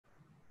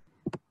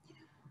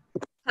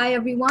Hi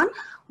everyone,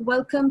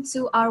 welcome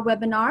to our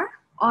webinar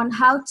on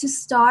how to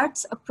start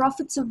a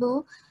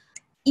profitable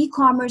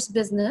e-commerce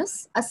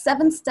business, a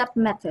 7-step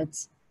method.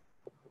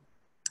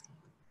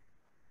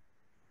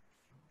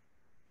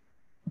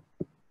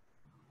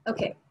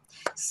 Okay,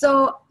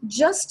 so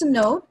just to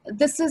note,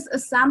 this is a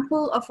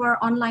sample of our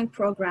online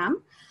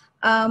program.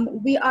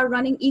 We are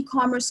running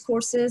e-commerce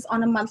courses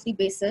on a monthly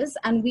basis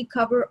and we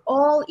cover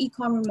all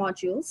e-commerce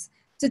modules.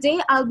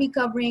 Today, I'll be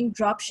covering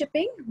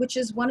dropshipping, which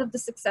is one of the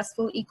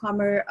successful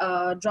e-commerce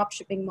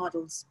dropshipping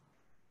models.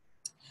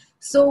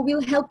 So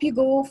we'll help you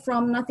go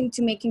from nothing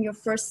to making your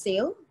first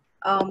sale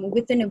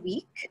within a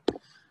week.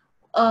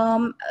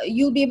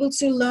 You'll be able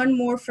to learn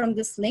more from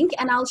this link,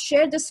 and I'll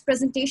share this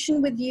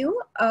presentation with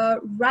you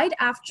right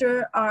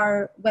after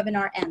our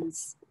webinar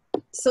ends.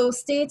 So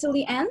stay till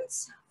the end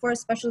for a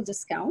special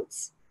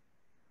discount.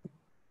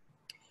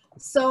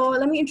 So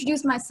let me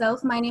introduce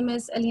myself. My name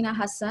is Alina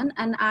Hassan,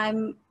 and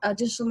I'm a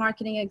digital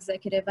marketing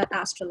executive at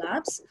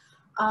Astrolabs.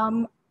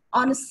 On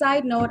a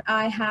side note,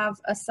 I have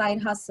a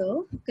side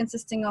hustle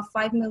consisting of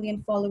 5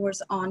 million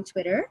followers on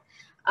Twitter.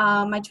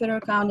 My Twitter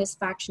account is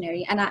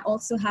Factionary, and I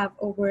also have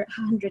over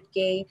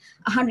 100K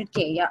or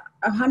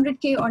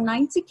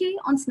 90K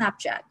on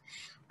Snapchat.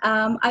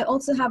 I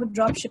also have a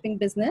dropshipping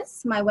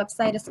business. My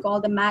website is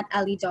called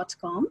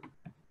themadalley.com.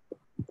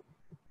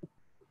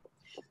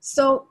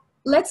 So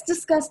let's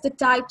discuss the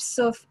types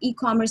of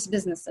e-commerce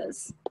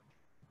businesses.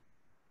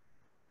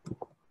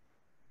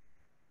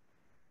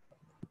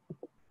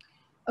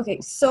 Okay,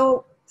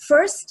 so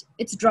first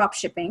it's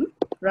dropshipping,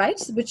 right?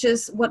 Which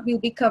is what we'll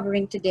be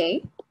covering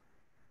today.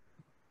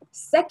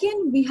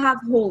 Second, we have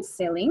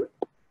wholesaling.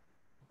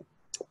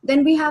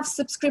 Then we have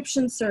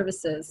subscription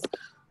services,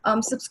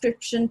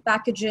 subscription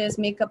packages,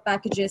 makeup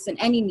packages in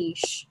any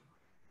niche.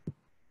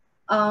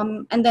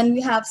 And then we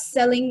have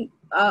selling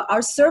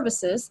our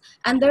services.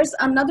 And there's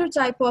another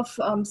type of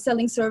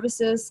selling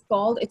services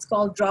it's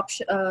called drop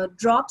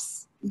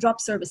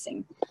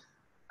servicing.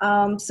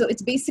 So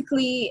it's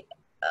basically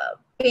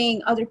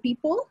paying other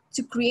people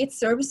to create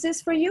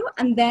services for you,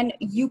 and then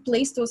you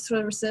place those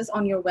services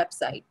on your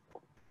website.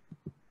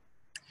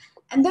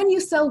 And then you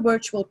sell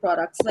virtual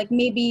products, like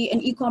maybe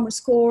an e-commerce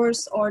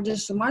course or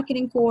digital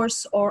marketing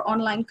course or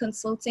online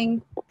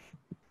consulting.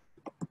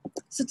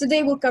 So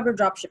today we'll cover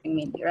dropshipping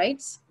mainly,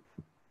 right?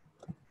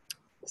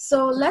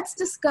 So let's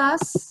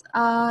discuss,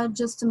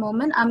 just a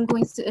moment. I'm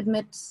going to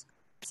admit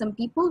some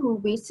people who are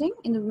waiting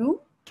in the room.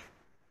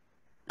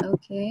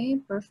 Okay,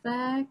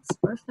 perfect.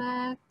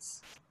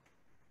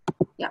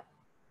 Yeah.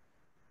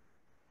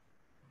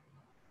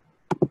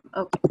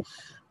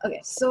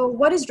 Okay, so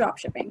what is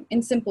dropshipping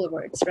in simple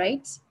words,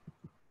 right?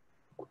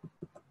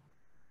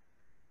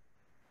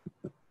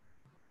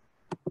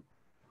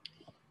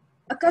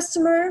 A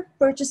customer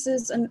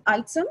purchases an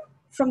item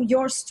from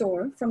your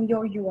store, from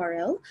your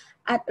URL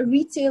at a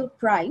retail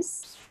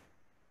price.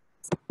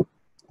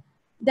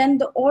 Then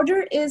the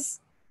order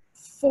is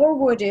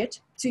forwarded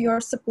to your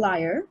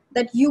supplier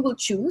that you will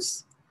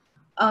choose.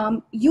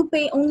 You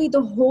pay only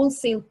the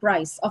wholesale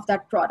price of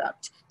that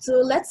product. So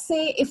let's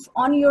say if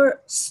on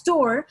your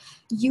store,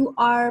 you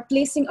are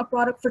placing a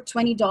product for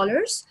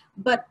 $20,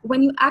 but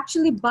when you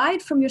actually buy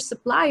it from your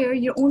supplier,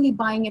 you're only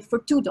buying it for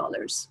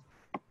 $2.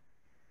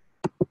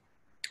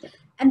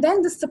 And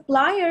then the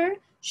supplier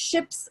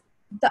ships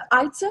the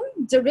item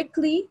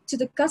directly to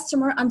the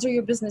customer under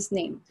your business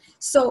name.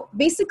 So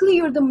basically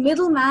you're the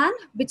middleman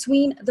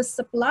between the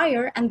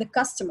supplier and the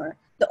customer.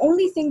 The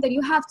only thing that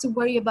you have to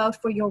worry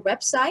about for your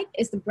website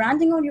is the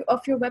branding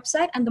of your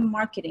website and the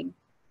marketing.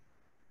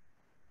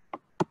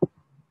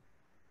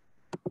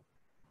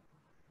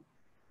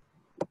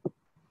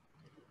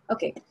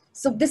 Okay,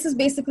 so this is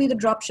basically the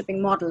dropshipping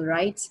model,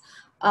 right?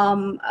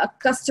 A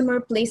customer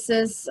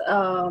places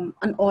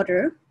an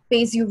order,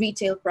 pays you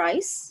retail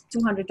price,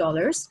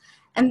 $200,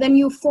 and then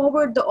you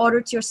forward the order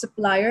to your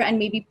supplier and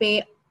maybe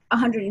pay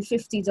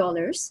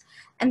 $150,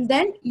 and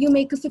then you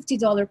make a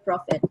 $50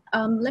 profit.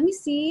 Let me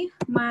see,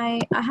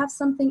 I have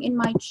something in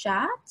my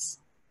chat.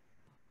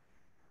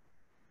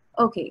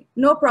 Okay,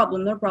 no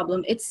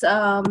problem. It's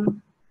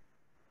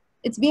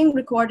being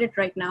recorded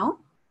right now,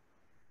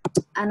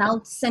 and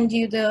I'll send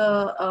you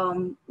the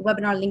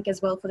webinar link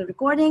as well for the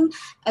recording,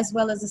 as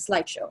well as the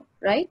slideshow,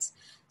 right?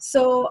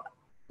 So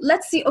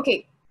let's see,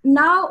 okay.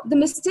 Now, the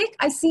mistake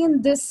I see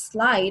in this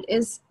slide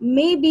is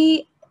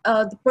maybe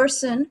the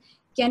person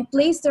can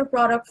place their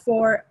product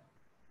for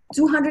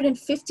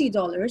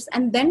 $250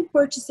 and then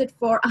purchase it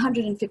for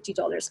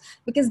 $150,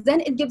 because then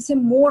it gives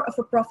him more of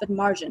a profit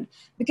margin.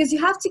 Because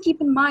you have to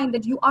keep in mind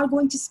that you are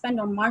going to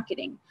spend on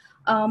marketing.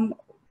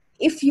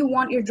 If you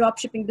want your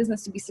dropshipping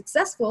business to be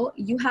successful,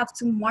 you have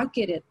to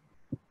market it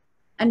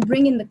and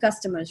bring in the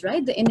customers,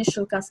 right? The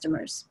initial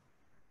customers.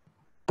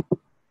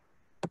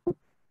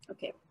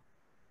 Okay.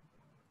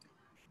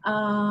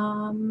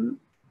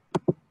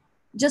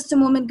 Just a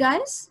moment,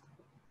 guys.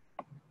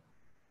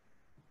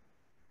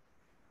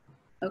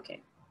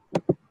 Okay.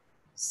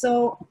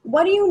 So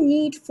what do you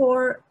need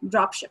for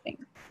dropshipping?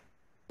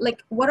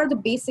 Like, what are the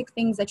basic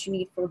things that you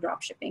need for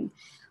dropshipping?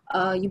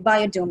 You buy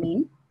a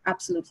domain,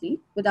 absolutely.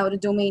 Without a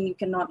domain, you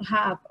cannot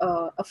have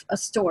a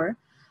store.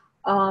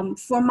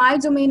 For my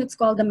domain, it's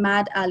called the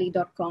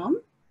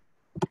madalley.com.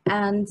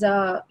 And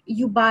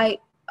you buy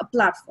a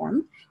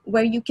platform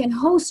where you can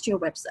host your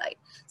website.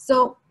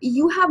 So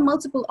you have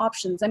multiple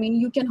options. I mean,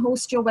 you can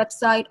host your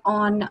website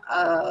on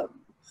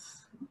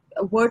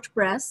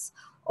WordPress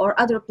or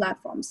other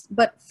platforms.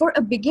 But for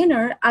a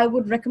beginner, I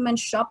would recommend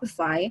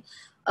Shopify.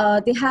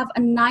 They have a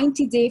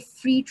 90-day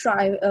free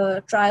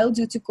trial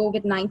due to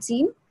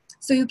COVID-19.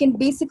 So you can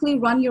basically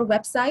run your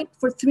website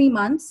for 3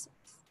 months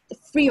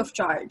free of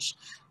charge.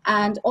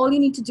 And all you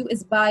need to do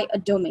is buy a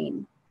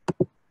domain.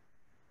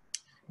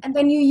 And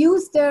then you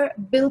use their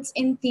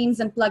built-in themes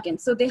and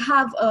plugins. So they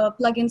have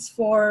plugins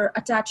for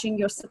attaching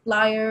your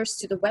suppliers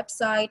to the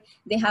website.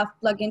 They have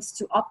plugins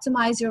to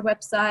optimize your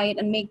website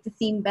and make the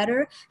theme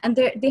better. And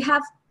they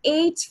have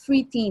 8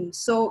 free themes.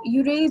 So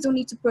you really don't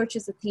need to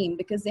purchase a theme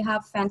because they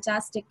have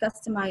fantastic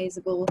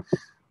customizable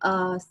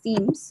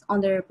themes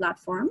on their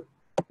platform.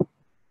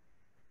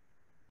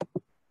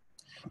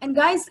 And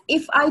guys,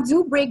 if I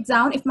do break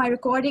down, if my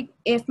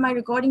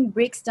recording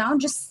breaks down,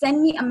 just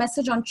send me a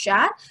message on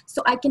chat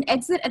so I can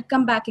exit and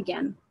come back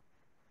again.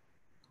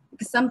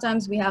 Because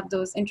sometimes we have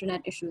those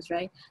internet issues,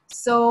 right?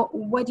 So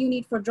what do you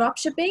need for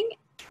dropshipping?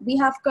 We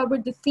have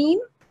covered the theme.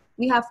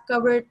 We have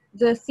covered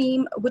the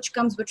theme which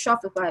comes with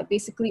Shopify.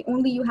 Basically,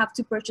 only you have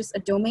to purchase a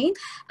domain.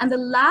 And the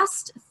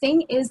last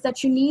thing is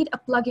that you need a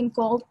plugin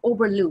called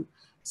Oberloo.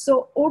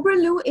 So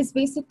Oberloo is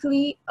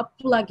basically a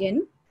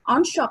plugin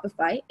on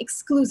Shopify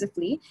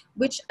exclusively,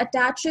 which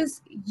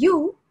attaches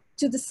you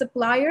to the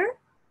supplier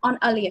on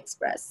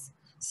AliExpress.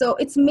 So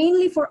it's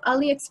mainly for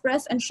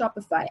AliExpress and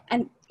Shopify,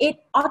 and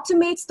it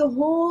automates the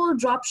whole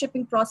drop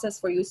shipping process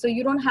for you. So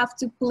you don't have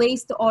to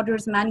place the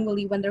orders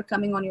manually when they're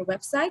coming on your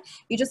website.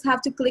 You just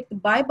have to click the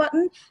buy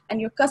button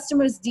and your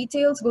customer's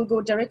details will go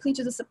directly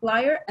to the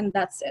supplier, and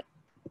that's it.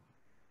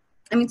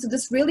 I mean, so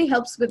this really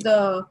helps with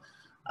the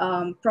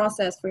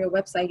process for your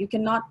website. You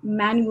cannot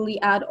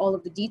manually add all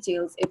of the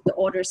details if the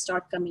orders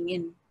start coming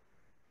in.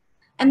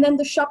 And then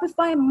the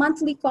Shopify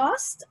monthly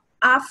cost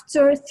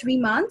after 3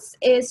 months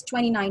is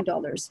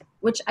 $29,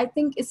 which I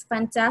think is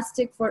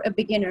fantastic for a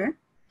beginner.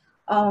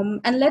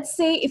 And let's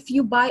say if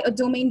you buy a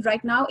domain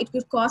right now, it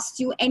could cost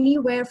you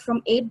anywhere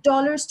from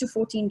 $8 to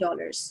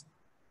 $14.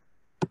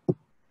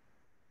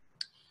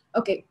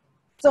 Okay,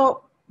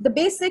 so the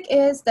basic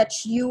is that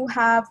you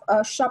have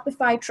a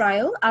Shopify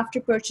trial after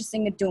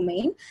purchasing a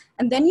domain,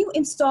 and then you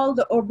install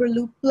the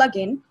Oberloo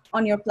plugin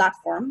on your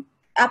platform,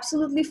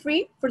 absolutely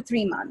free for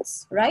 3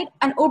 months, right?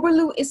 And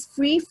Oberloo is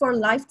free for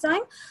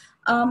lifetime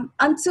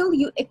until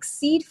you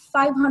exceed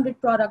 500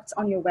 products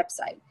on your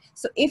website.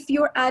 So if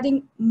you're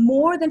adding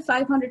more than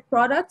 500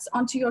 products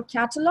onto your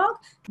catalog,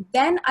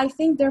 then I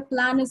think their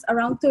plan is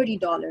around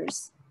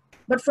 $30.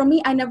 But for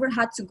me, I never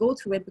had to go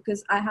through it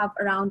because I have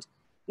around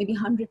maybe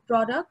 100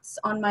 products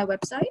on my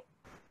website.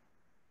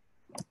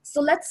 So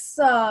let's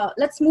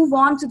move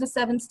on to the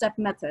 7-step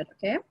method,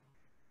 okay?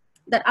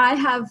 That I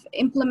have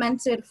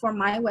implemented for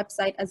my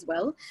website as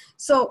well.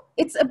 So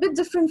it's a bit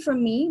different for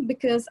me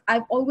because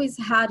I've always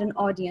had an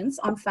audience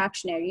on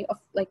Factionary of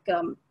like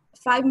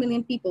 5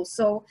 million people.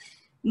 So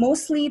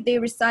mostly they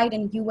reside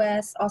in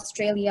US,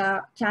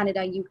 Australia,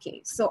 Canada,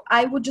 UK. So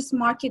I would just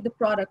market the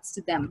products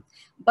to them.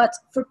 But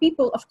for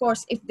people, of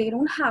course, if they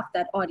don't have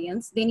that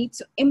audience, they need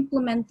to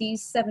implement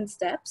these 7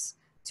 steps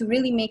to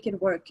really make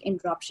it work in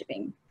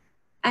dropshipping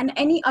and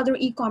any other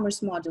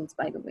e-commerce modules,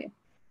 by the way.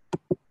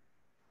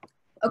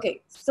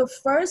 Okay, so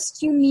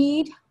first you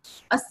need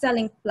a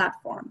selling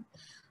platform.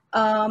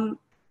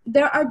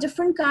 There are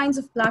different kinds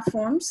of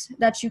platforms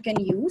that you can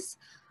use.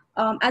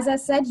 As I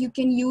said, you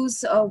can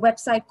use a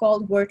website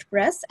called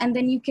WordPress, and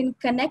then you can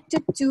connect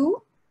it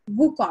to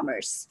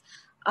WooCommerce.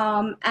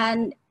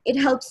 And it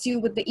helps you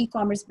with the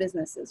e-commerce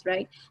businesses,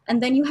 right?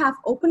 And then you have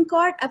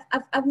OpenCart.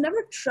 I've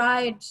never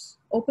tried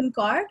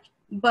OpenCart,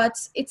 but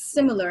it's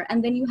similar.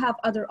 And then you have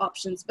other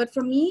options. But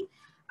for me,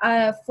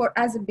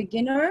 as a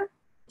beginner,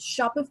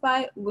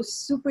 Shopify was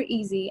super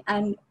easy,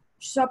 and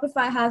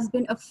Shopify has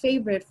been a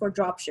favorite for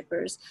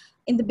dropshippers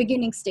in the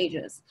beginning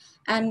stages.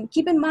 And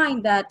keep in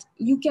mind that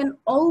you can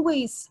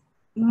always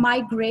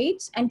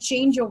migrate and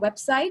change your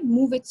website,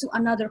 move it to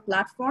another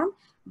platform,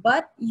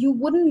 but you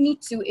wouldn't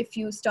need to if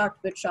you start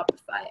with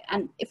Shopify.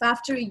 And if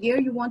after a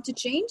year you want to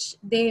change,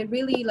 they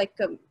really like,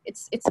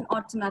 it's an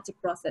automatic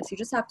process. You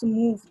just have to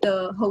move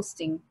the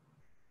hosting.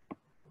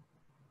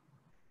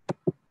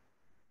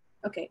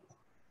 Okay,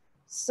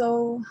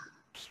 so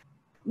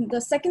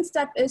the second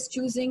step is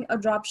choosing a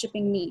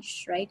dropshipping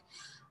niche, right?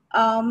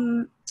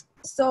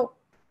 So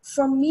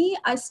for me,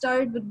 I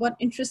started with what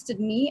interested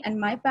me and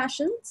my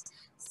passions.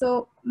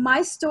 So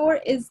my store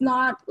is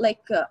not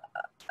like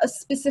a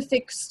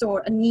specific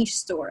store, a niche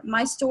store.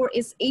 My store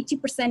is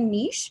 80%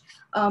 niche.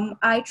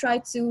 I try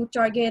to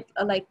target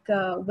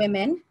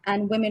women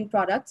and women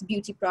products,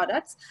 beauty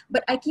products,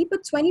 but I keep a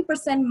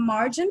 20%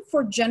 margin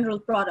for general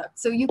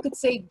products. So you could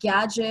say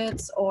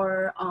gadgets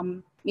or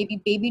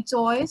maybe baby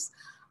toys.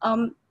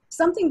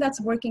 something that's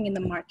working in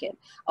the market,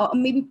 or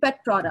maybe pet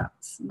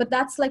products, but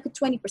that's like a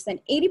 20%.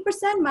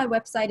 80%, my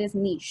website is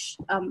niche.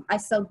 I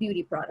sell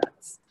beauty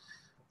products.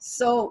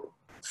 So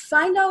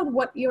find out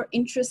what your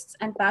interests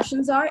and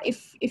passions are.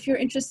 If you're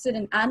interested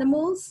in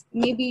animals,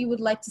 maybe you would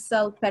like to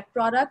sell pet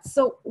products.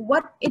 So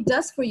what it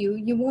does for you,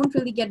 you won't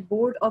really get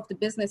bored of the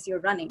business you're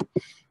running.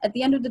 At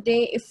the end of the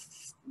day, if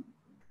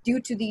due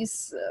to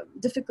these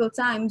difficult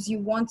times, you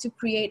want to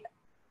create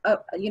a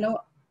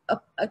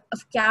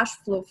cash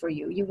flow for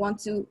you. You want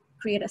to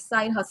create a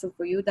side hustle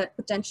for you that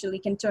potentially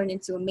can turn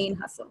into a main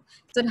hustle.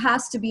 So it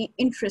has to be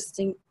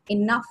interesting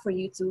enough for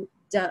you to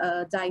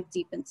dive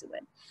deep into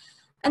it.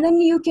 And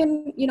then you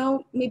can,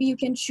 maybe you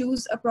can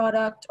choose a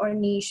product or a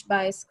niche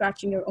by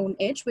scratching your own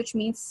itch, which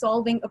means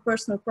solving a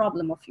personal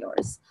problem of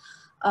yours.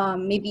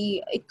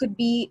 Maybe it could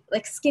be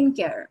like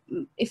skincare.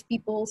 If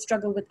people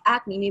struggle with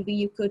acne, maybe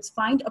you could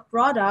find a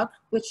product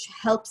which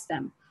helps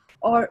them,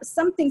 or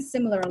something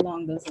similar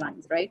along those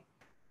lines, right?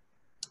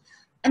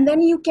 And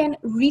then you can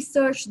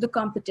research the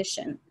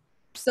competition.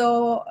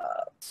 So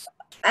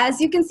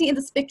as you can see in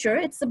this picture,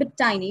 it's a bit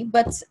tiny,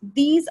 but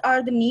these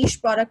are the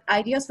niche product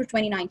ideas for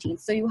 2019.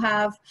 So you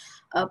have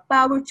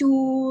power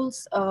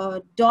tools,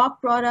 dog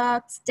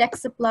products, tech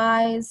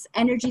supplies,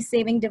 energy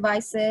saving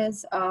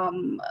devices,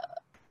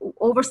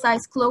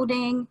 oversized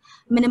clothing,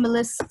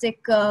 minimalistic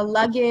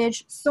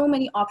luggage, so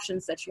many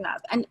options that you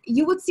have. And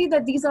you would see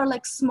that these are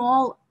like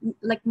small,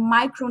 like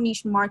micro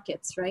niche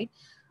markets, right?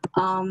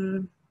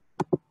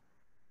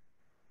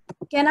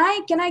 Can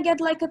I get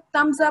like a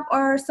thumbs up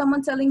or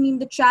someone telling me in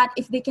the chat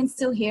if they can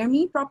still hear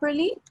me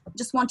properly?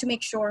 Just want to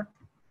make sure.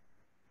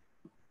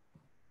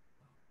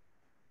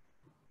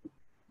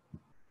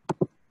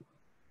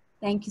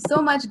 Thank you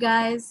so much,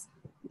 guys.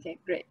 Okay,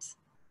 great.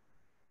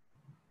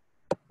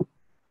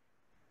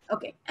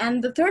 Okay,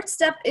 and the third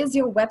step is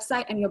your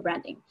website and your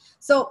branding.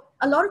 So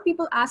a lot of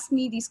people ask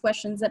me these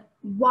questions that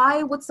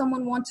why would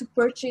someone want to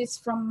purchase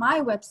from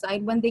my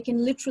website when they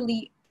can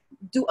literally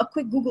do a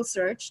quick Google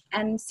search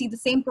and see the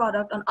same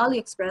product on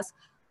AliExpress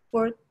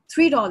for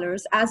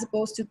 $3 as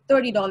opposed to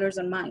 $30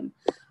 on mine?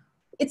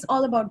 It's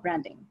all about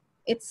branding.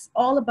 It's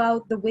all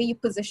about the way you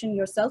position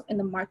yourself in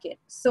the market.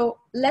 So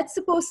let's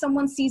suppose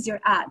someone sees your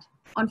ad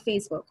on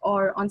Facebook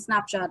or on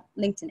Snapchat,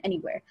 LinkedIn,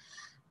 anywhere,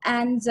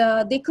 and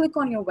they click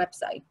on your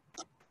website.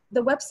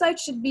 The website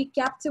should be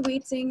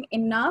captivating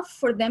enough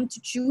for them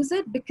to choose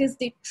it because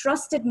they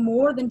trust it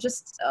more than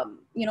just,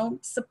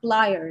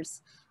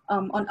 suppliers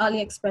on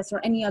AliExpress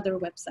or any other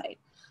website.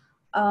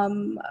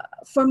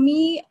 For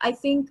me, I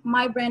think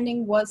my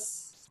branding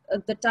was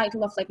the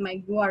title of like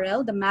my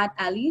URL, the Mad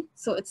Alley.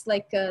 So it's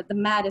like the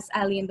maddest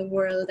alley in the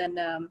world. And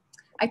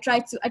I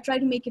try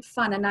to make it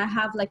fun. And I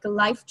have like a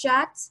live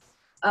chat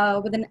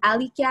with an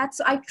alley cat.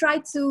 So I try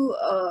to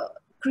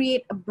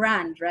create a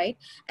brand, right?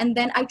 And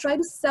then I try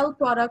to sell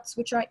products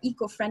which are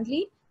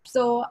eco-friendly.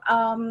 So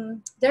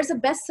there's a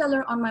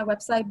bestseller on my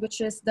website,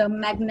 which is the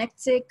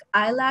magnetic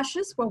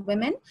eyelashes for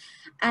women.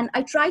 And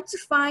I try to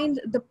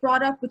find the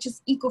product which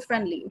is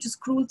eco-friendly, which is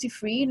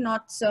cruelty-free,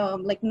 not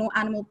like no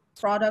animal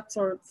products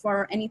or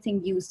for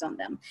anything used on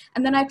them.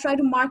 And then I try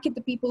to market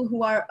the people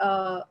who are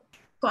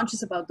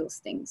conscious about those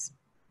things.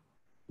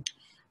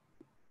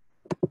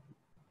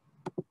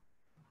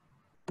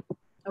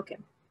 Okay.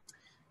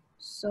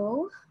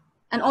 So,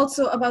 and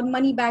also about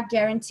money back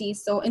guarantee.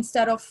 So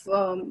instead of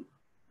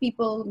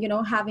people,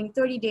 having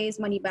 30 days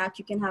money back,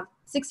 you can have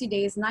 60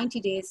 days,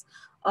 90 days.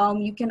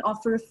 You can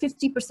offer a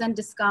 50%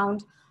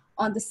 discount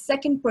on the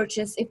second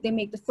purchase if they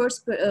make the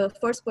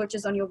first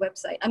purchase on your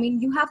website. I mean,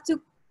 you have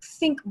to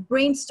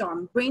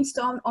brainstorm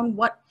on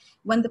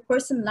when the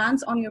person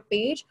lands on your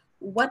page,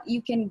 what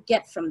you can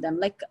get from them,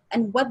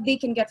 and what they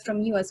can get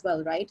from you as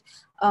well, right?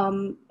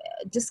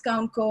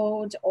 Discount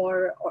code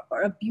or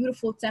a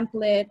beautiful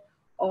template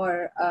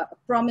or a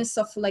promise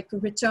of like a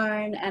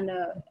return and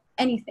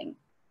anything.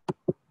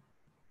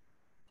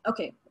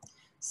 Okay,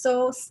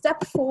 so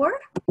step 4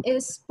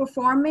 is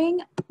performing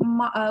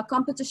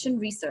competition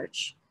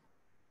research,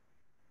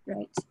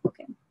 right?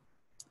 Okay,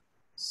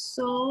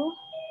 so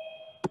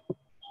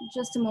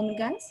just a moment,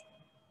 guys.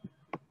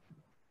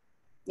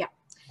 Yeah,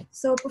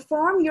 so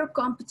perform your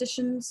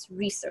competition's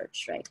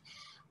research, right?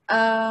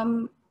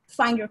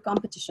 Find your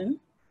competition,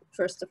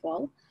 first of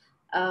all.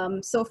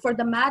 So for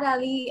the Mad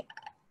Alley,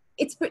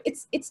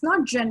 it's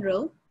not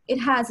general. It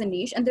has a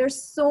niche, and there's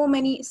so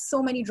many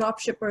drop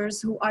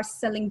shippers who are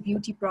selling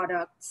beauty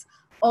products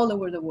all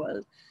over the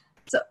world.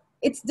 So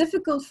it's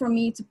difficult for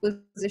me to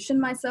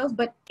position myself,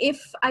 but if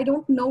I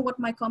don't know what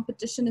my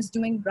competition is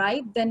doing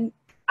right, then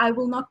I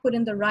will not put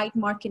in the right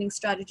marketing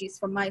strategies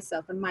for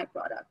myself and my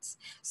products.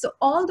 So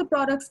all the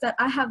products that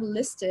I have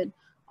listed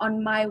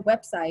on my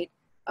website,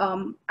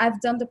 I've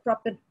done the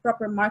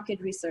proper market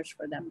research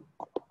for them.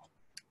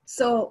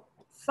 So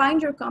find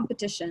your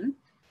competition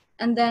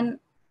and then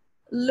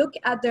look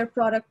at their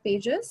product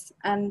pages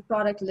and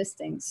product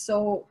listings.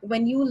 So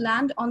when you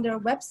land on their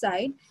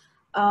website,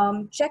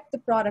 check the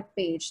product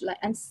page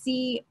and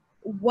see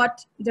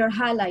what they're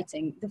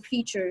highlighting, the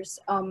features,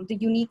 the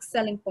unique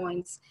selling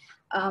points,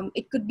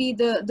 It could be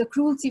the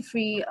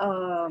cruelty-free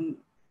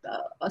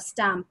a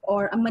stamp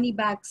or a money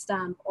back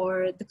stamp,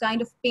 or the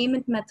kind of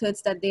payment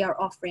methods that they are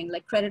offering,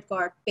 like credit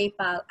card,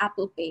 PayPal,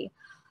 Apple Pay.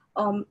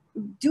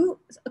 Do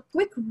a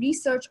quick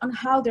research on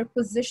how they're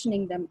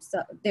positioning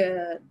themselves.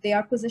 They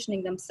are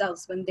positioning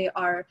themselves when they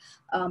are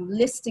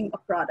listing a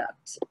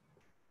product.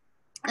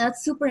 And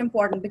that's super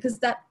important, because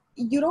that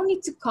you don't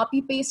need to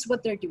copy paste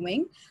what they're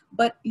doing,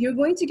 but you're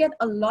going to get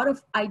a lot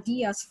of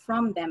ideas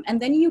from them.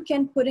 And then you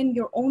can put in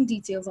your own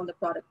details on the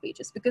product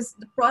pages, because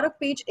the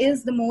product page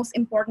is the most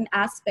important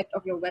aspect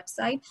of your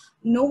website.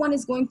 No one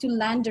is going to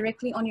land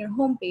directly on your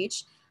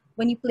homepage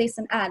when you place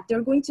an ad.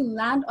 They're going to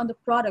land on the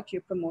product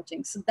you're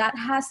promoting. So that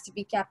has to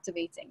be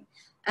captivating.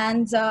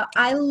 And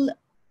I'll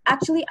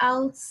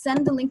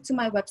send the link to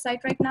my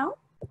website right now,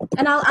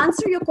 and I'll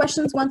answer your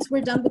questions once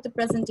we're done with the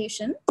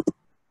presentation.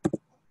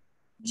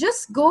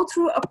 Just go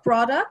through a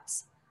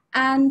product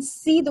and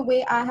see the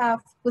way I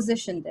have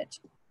positioned it.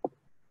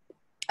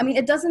 I mean,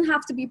 it doesn't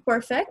have to be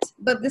perfect,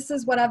 but this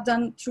is what I've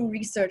done through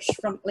research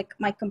from like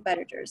my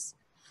competitors.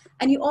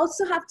 And you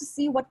also have to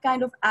see what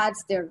kind of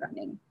ads they're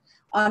running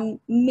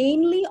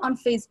mainly on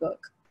Facebook.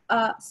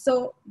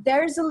 So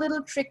there's a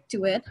little trick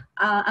to it.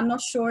 I'm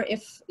not sure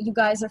if you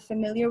guys are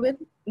familiar with,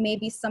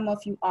 maybe some of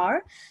you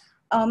are.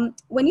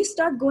 When you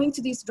start going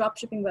to these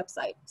dropshipping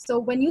websites, so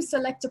when you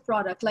select a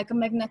product like a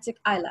magnetic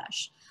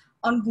eyelash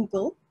on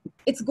Google,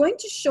 it's going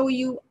to show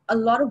you a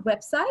lot of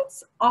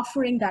websites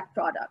offering that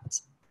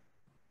product.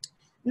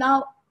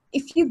 Now,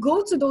 if you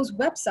go to those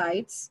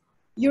websites,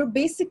 you're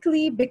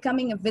basically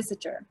becoming a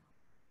visitor.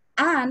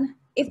 And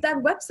if that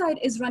website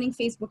is running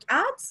Facebook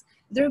ads,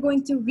 they're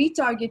going to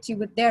retarget you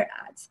with their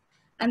ads.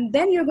 And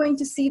then you're going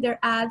to see their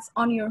ads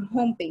on your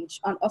homepage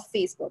of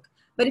Facebook.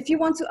 But if you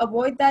want to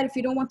avoid that, if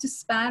you don't want to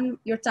span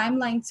your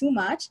timeline too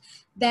much,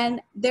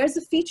 then there's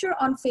a feature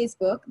on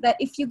Facebook that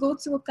if you go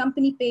to a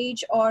company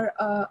page or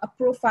a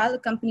profile, a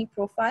company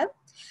profile,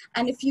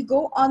 and if you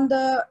go on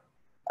the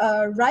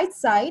right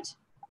side,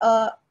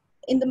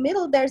 in the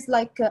middle, there's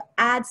like an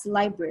ads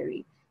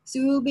library. So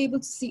you will be able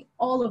to see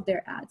all of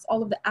their ads,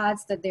 all of the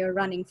ads that they're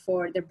running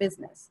for their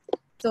business.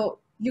 So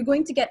you're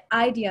going to get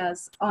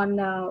ideas on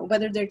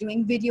whether they're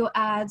doing video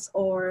ads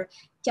or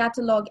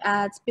catalog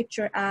ads,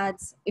 picture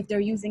ads, if they're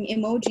using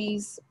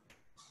emojis.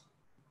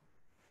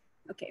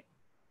 Okay.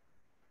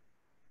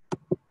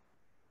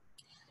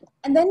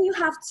 And then you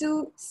have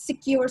to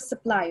secure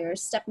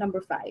suppliers, step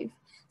number 5.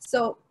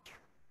 So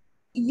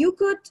you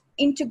could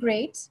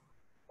integrate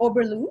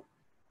Oberloo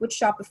with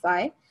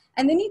Shopify,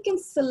 and then you can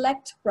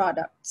select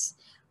products.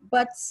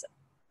 But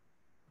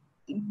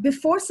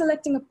before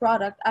selecting a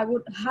product, I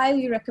would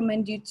highly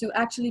recommend you to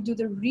actually do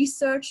the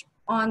research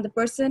on the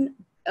person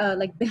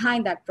like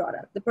behind that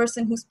product, the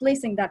person who's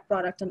placing that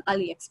product on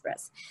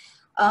AliExpress.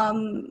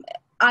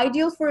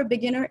 Ideal for a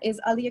beginner is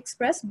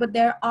AliExpress, but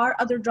there are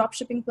other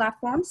dropshipping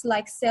platforms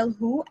like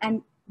Sellwho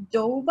and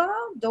Doha,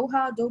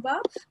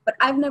 but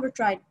I've never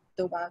tried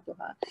Doha.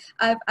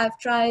 I've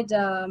tried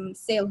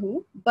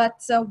Sellwho,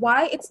 but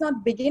why it's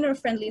not beginner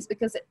friendly is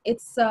because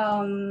it's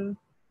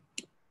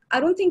I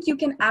don't think you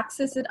can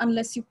access it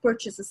unless you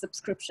purchase a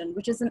subscription,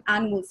 which is an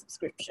annual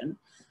subscription.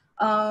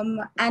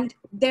 And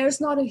there's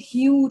not a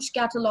huge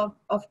catalog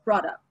of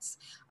products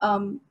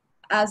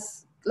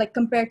as like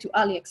compared to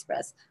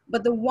AliExpress.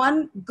 But the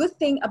one good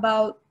thing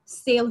about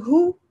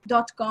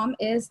Sellwho.com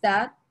is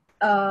that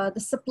the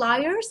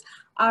suppliers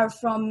are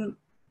from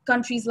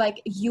countries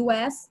like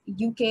US,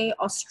 UK,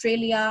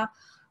 Australia,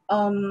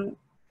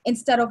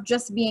 instead of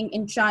just being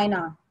in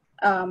China.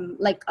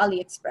 Like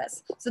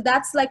AliExpress. So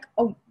that's like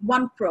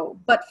one pro.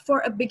 But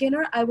for a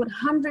beginner, I would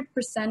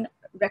 100%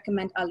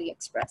 recommend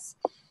AliExpress.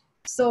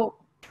 So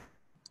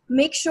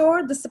make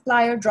sure the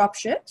supplier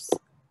dropships.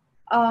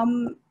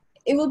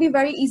 It will be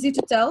very easy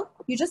to tell.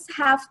 You just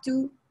have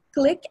to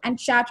click and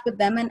chat with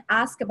them and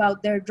ask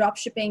about their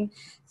dropshipping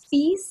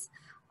fees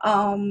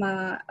and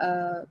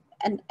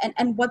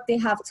what they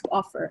have to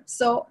offer.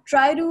 So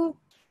try to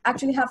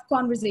actually have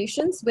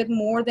conversations with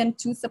more than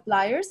 2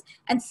 suppliers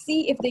and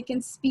see if they can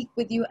speak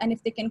with you and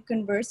if they can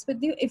converse with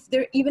you, if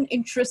they're even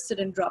interested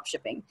in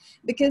dropshipping.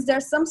 Because there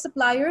are some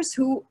suppliers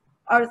who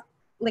are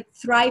like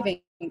thriving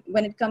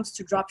when it comes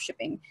to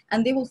dropshipping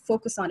and they will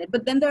focus on it.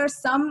 But then there are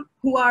some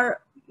who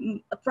are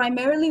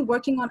primarily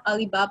working on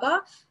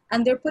Alibaba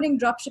and they're putting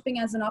dropshipping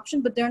as an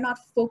option, but they're not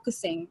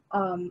focusing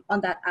on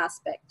that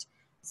aspect.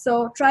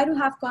 So try to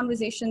have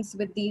conversations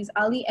with these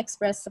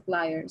AliExpress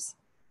suppliers.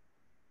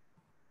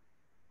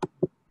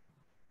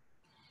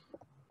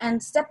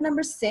 And step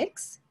number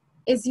 6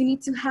 is you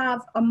need to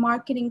have a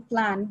marketing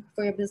plan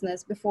for your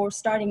business before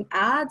starting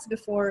ads,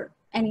 before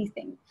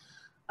anything.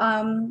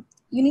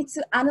 You need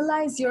to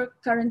analyze your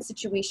current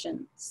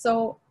situation.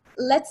 So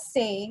let's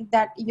say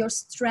that your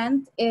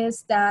strength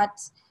is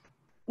that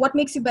what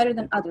makes you better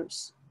than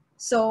others.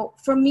 So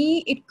for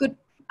me, it could,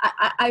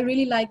 I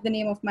really like the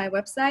name of my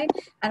website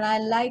and I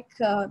like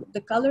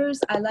the colors.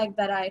 I like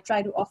that I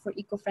try to offer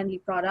eco-friendly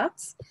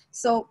products.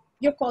 So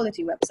your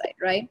quality website,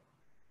 right?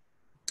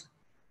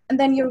 And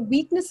then your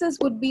weaknesses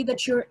would be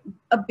that you're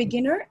a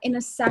beginner in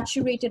a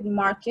saturated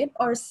market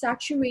or a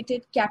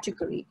saturated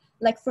category.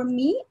 Like for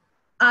me,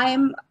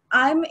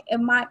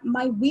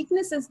 my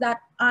weakness is that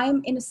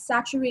I'm in a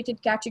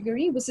saturated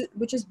category,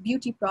 which is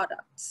beauty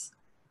products.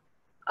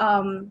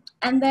 And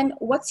then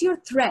what's your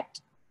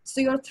threat? So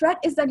your threat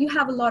is that you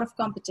have a lot of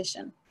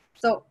competition.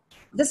 So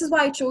this is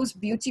why I chose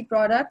beauty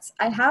products.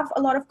 I have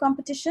a lot of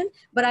competition,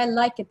 but I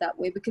like it that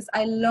way because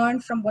I learn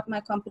from what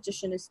my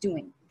competition is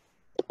doing.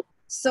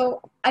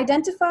 So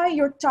identify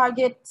your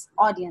target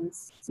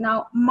audience.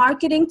 Now,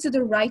 marketing to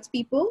the right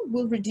people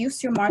will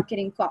reduce your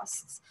marketing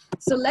costs.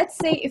 So let's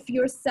say if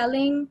you're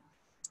selling,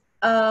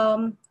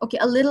 okay,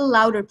 a little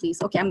louder,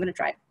 please. Okay, I'm gonna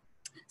try.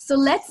 So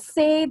let's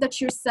say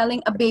that you're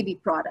selling a baby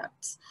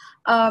product.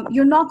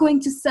 You're not going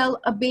to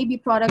sell a baby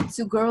product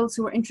to girls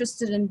who are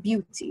interested in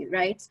beauty,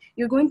 right?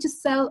 You're going to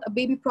sell a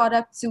baby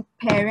product to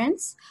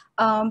parents,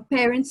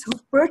 parents who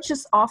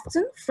purchase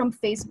often from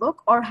Facebook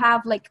or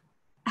have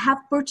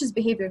purchase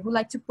behavior, who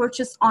like to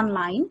purchase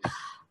online.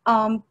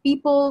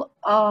 People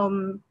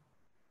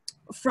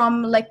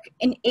from like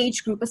an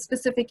age group, a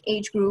specific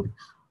age group,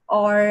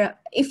 or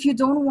if you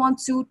don't want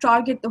to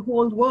target the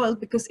whole world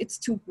because it's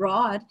too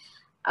broad,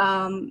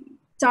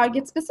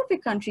 target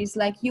specific countries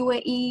like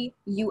UAE,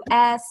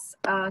 US,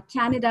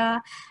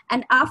 Canada.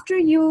 And after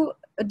you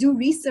do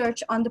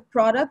research on the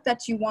product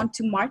that you want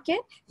to market,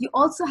 you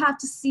also have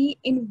to see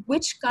in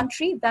which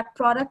country that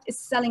product is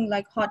selling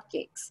like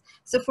hotcakes.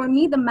 So for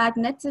me, the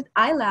magnetic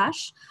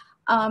eyelash,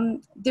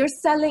 they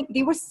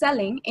were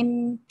selling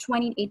in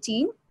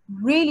 2018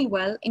 really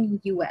well in the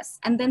US.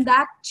 And then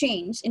that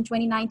changed in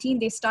 2019.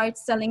 They started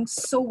selling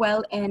so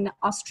well in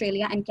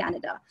Australia and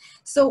Canada.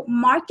 So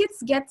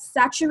markets get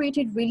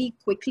saturated really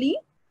quickly.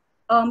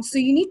 So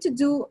you need to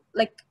do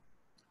like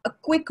a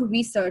quick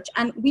research.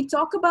 And we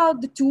talk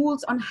about the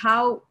tools on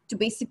how to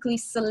basically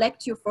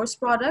select your first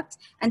product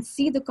and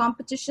see the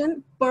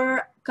competition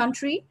per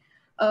country,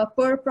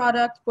 per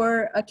product,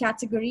 per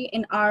category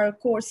in our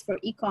course for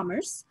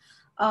e-commerce.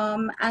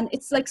 And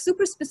it's like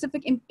super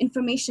specific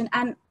information.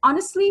 And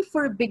honestly,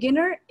 for a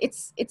beginner,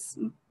 it's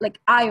like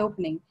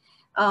eye-opening.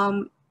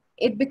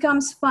 It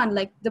becomes fun.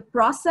 Like the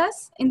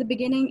process in the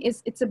beginning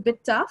it's a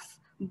bit tough,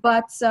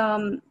 but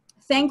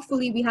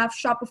thankfully we have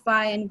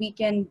Shopify and we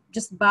can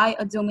just buy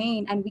a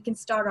domain and we can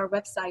start our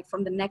website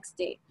from the next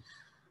day.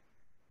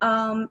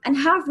 And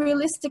have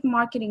realistic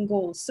marketing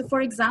goals. So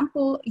for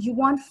example, you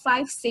want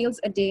 5 sales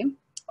a day,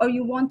 or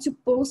you want to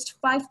post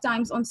 5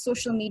 times on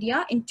social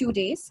media in 2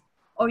 days,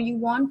 or you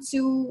want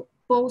to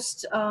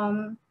post,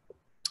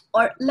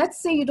 or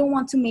let's say you don't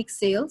want to make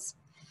sales,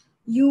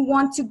 you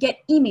want to get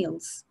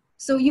emails.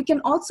 So you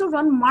can also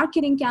run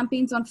marketing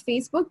campaigns on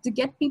Facebook to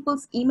get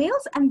people's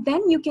emails, and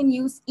then you can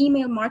use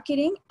email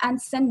marketing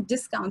and send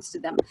discounts to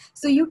them.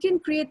 So you can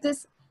create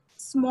this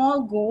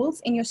small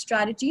goals in your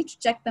strategy to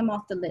check them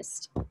off the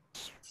list.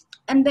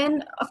 And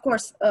then, of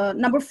course,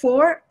 number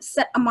 4,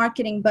 set a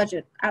marketing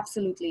budget.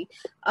 Absolutely.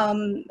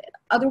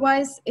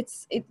 Otherwise,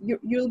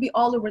 you'll be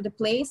all over the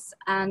place,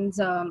 and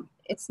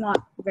it's not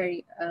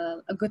very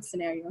a good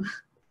scenario.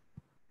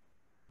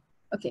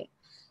 Okay.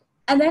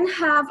 And then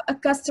have a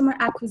customer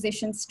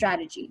acquisition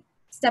strategy.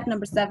 Step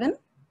number 7.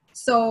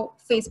 So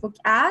Facebook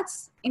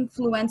ads,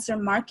 influencer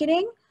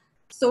marketing,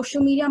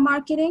 social media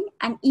marketing,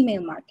 and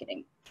email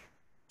marketing.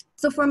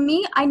 So for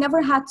me, I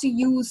never had to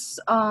use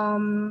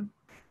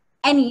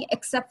any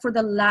except for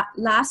the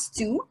last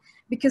 2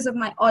 because of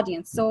my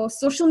audience. So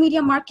social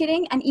media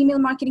marketing and email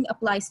marketing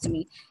applies to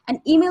me. And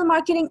email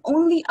marketing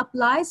only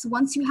applies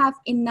once you have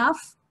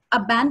enough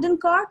abandoned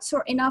carts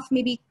or enough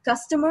maybe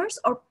customers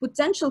or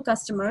potential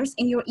customers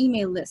in your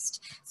email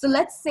list. So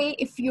let's say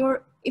if you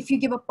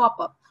give a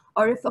pop-up,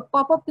 or if a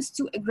pop-up is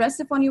too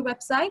aggressive on your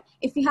website,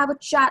 if you have a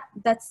chat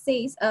that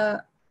says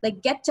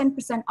like get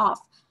 10% off.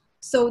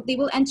 So they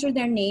will enter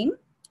their name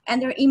and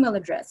their email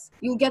address.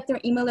 You'll get their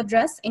email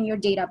address in your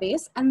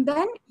database, and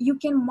then you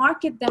can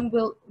market them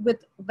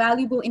with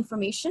valuable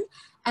information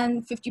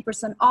and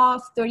 50%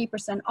 off,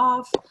 30%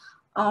 off,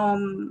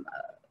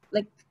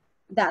 like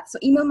that. So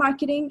email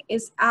marketing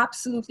is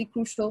absolutely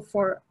crucial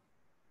for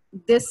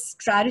this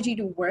strategy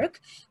to work,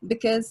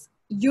 because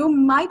you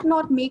might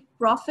not make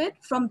profit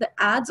from the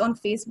ads on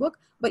Facebook,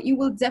 but you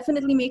will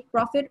definitely make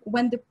profit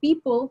when the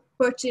people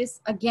purchase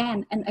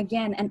again and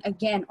again and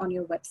again on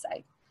your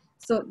website.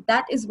 So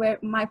that is where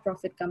my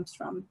profit comes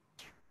from.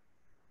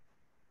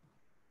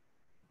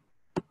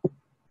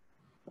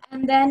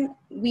 And then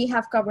we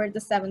have covered the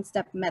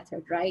 7-step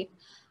method, right?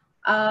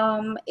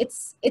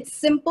 It's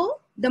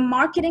simple. The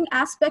marketing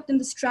aspect and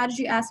the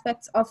strategy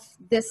aspects of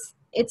this,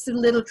 it's a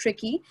little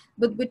tricky,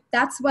 but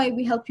that's why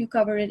we help you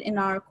cover it in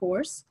our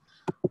course.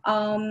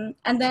 And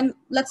then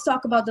let's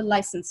talk about the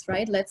license,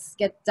 right? Let's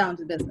get down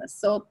to business.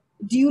 So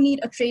do you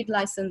need a trade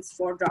license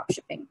for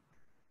dropshipping?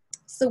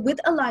 So with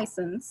a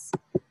license,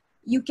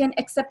 you can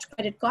accept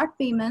credit card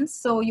payments.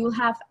 So you'll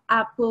have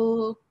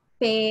Apple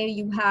Pay,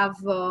 you have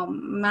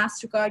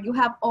MasterCard, you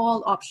have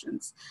all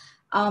options.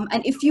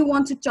 And if you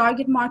want to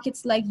target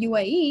markets like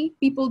UAE,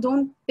 people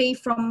don't pay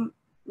from,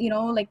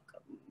 like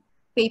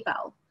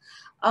PayPal.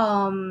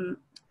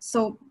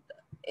 So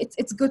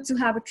it's good to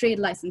have a trade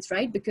license,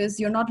 right? Because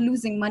you're not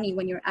losing money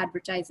when you're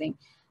advertising.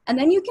 And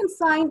then you can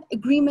sign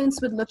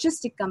agreements with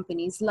logistic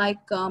companies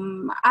like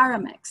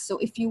Aramex. So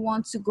if you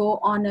want to go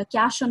on a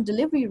cash on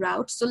delivery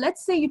route, so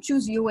let's say you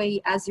choose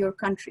UAE as your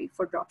country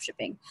for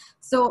dropshipping.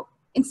 So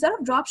instead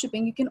of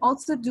dropshipping, you can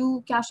also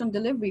do cash on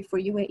delivery for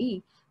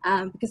UAE,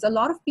 because a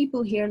lot of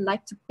people here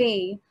like to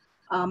pay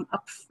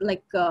up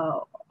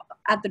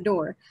at the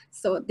door.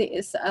 So there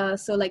is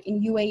so like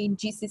in UAE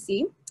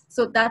GCC.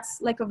 So that's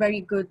like a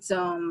very good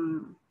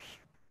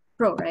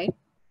pro, right?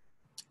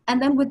 And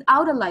then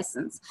without a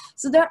license.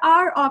 So there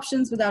are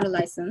options without a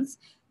license.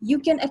 You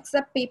can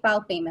accept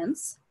PayPal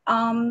payments,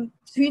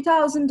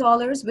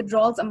 $3,000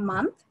 withdrawals a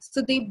month.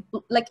 So they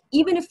like,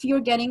 even if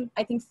you're getting,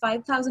 I think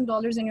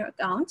 $5,000 in your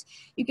account,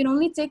 you can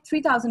only take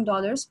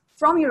 $3,000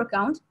 from your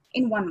account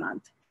in 1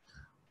 month.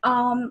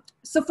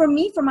 So for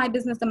me, for my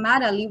business, the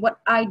Mad Alley, what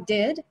I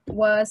did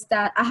was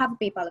that I have a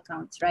PayPal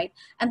account, right?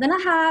 And then I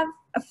have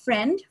a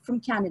friend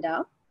from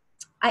Canada.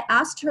 I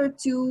asked her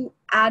to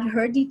add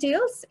her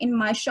details in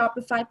my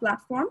Shopify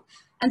platform.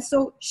 And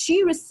so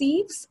she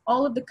receives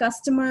all of the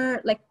customer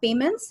like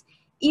payments,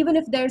 even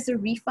if there's a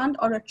refund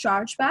or a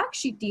chargeback,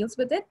 she deals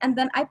with it. And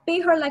then I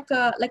pay her like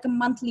a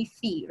monthly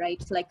fee,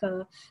 right? Like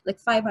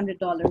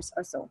 $500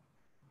 or so.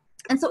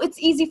 And so it's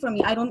easy for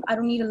me. I don't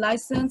need a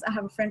license. I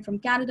have a friend from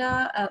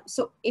Canada.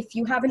 So if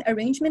you have an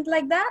arrangement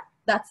like that,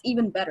 that's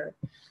even better.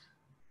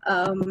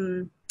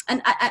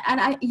 And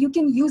you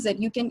can use it.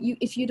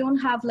 If you don't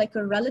have like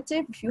a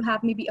relative, if you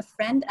have maybe a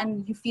friend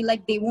and you feel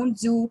like they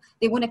won't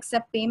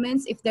accept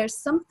payments, if there's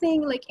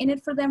something like in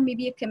it for them,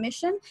 maybe a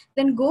commission,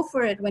 then go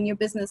for it when your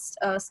business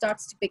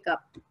starts to pick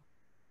up.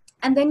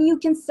 And then you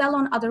can sell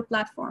on other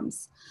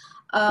platforms,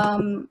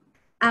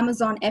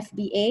 Amazon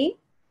FBA,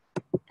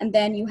 and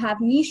then you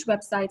have niche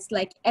websites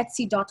like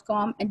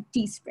Etsy.com and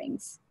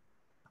Teesprings.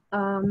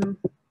 And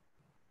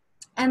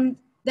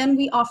then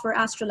we offer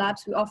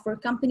Astrolabs. We offer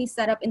company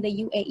setup in the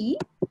UAE.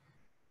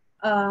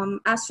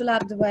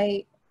 Astrolab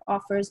Dubai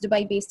offers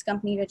Dubai-based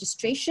company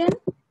registration,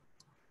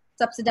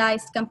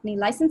 subsidized company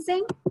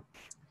licensing,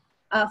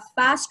 a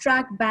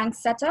fast-track bank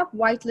setup,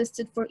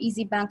 whitelisted for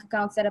easy bank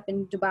account setup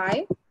in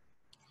Dubai,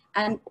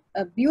 and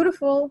a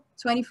beautiful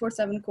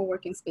 24/7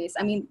 co-working space.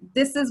 I mean,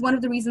 this is one of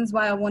the reasons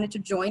why I wanted to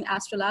join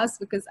Astrolabs,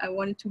 because I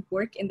wanted to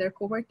work in their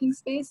co-working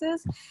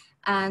spaces.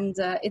 And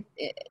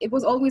it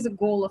was always a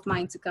goal of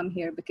mine to come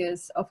here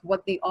because of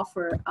what they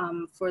offer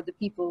for the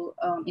people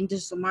in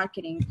digital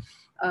marketing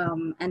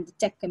and the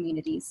tech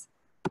communities.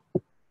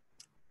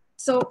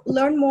 So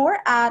learn more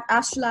at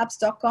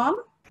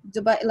astrolabs.com.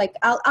 Dubai, like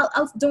I'll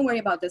don't worry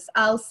about this.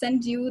 I'll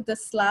send you the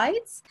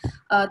slides,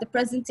 the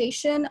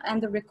presentation,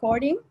 and the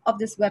recording of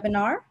this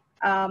webinar.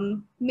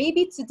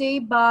 Maybe today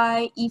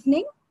by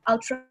evening. I'll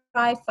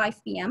try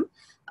 5 p.m.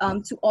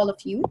 To all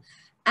of you.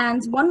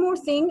 And one more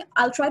thing,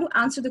 I'll try to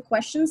answer the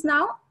questions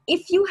now.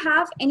 If you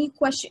have any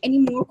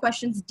more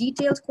questions,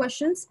 detailed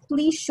questions,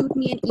 please shoot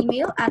me an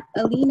email at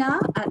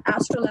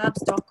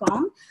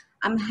alina@astrolabs.com.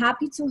 I'm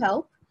happy to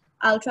help.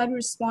 I'll try to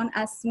respond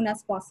as soon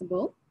as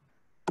possible.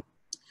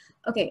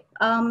 Okay,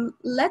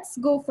 let's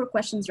go for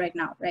questions right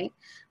now, right?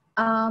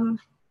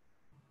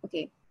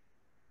 Okay.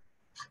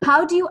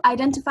 How do you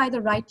identify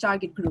the right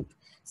target group?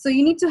 So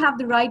you need to have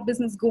the right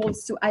business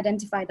goals to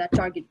identify that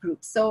target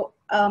group. So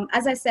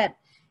as I said,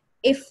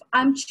 if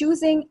I'm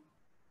choosing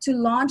to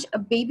launch a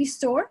baby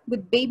store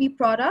with baby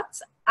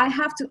products, I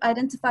have to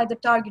identify the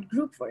target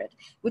group for it,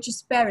 which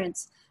is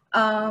parents.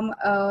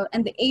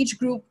 And the age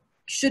group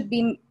could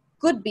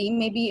be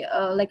maybe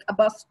like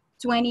above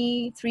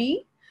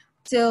 23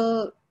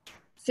 till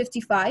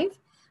 55.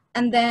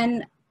 And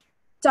then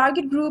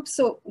target group,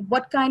 so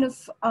what kind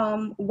of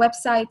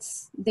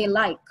websites they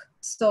like.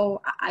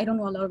 So I don't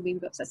know a lot of baby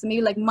websites. So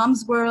maybe like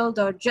Mom's World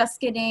or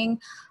Just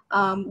Kidding,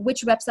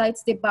 which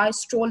websites they buy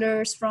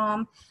strollers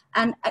from.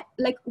 And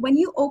like when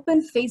you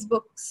open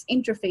Facebook's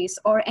interface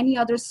or any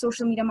other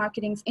social media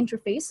marketing's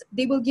interface,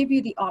 they will give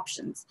you the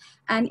options.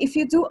 And if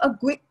you do a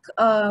quick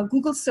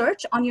Google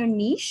search on your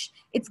niche,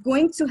 it's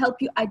going to help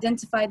you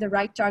identify the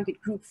right target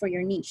group for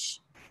your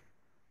niche.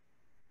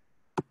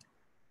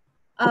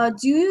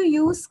 Do you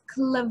use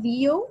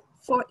Klaviyo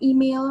for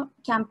email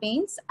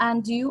campaigns,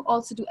 and do you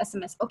also do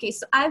SMS? Okay,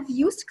 so I've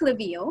used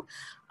Klaviyo.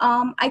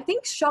 I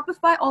think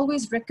Shopify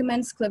always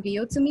recommends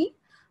Klaviyo to me.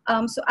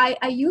 So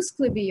I use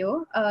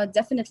Klaviyo,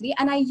 definitely.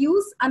 And I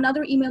use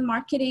another email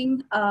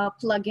marketing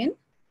plugin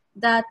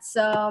that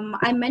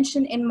I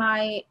mentioned in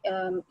my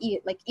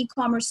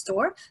e-commerce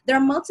store. There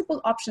are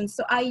multiple options.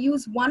 So I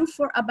use one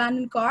for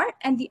abandoned cart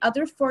and the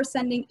other for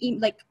sending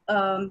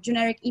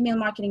generic email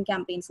marketing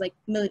campaigns like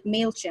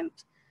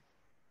MailChimp.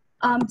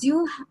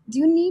 Do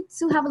you need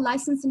to have a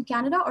license in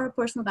Canada or a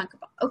personal bank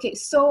account? Okay,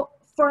 so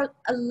for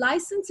a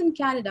license in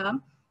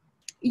Canada,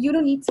 you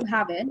don't need to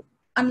have it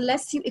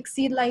unless you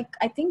exceed like,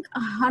 I think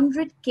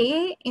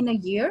 100K in a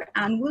year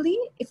annually,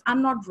 if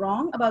I'm not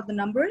wrong about the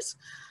numbers.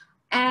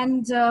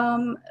 And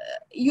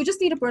you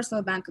just need a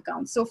personal bank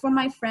account. So for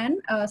my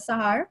friend,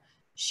 Sahar,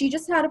 she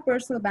just had a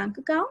personal bank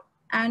account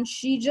and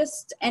she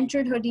just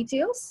entered her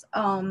details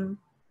on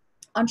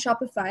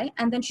Shopify,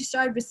 and then she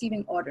started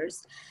receiving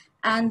orders.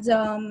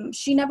 And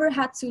she never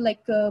had to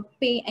like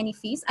pay any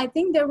fees. I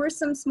think there were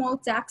some small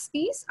tax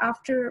fees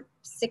after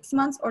 6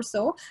 months or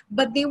so,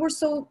 but they were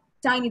so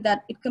tiny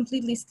that it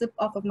completely slipped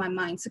off of my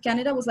mind. So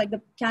Canada was like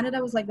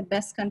the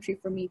best country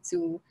for me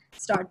to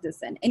start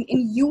this in. And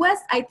in US,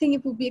 I think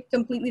it would be a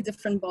completely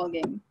different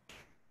ballgame.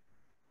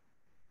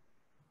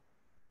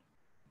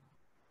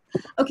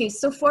 Okay,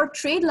 so for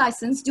trade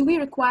license, do we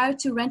require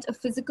to rent a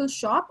physical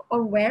shop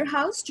or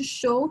warehouse to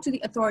show to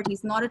the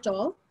authorities? Not at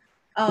all.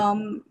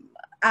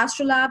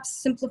 Astrolabs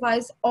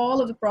simplifies all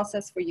of the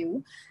process for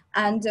you.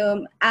 And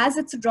as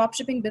it's a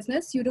dropshipping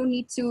business, you don't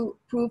need to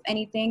prove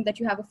anything that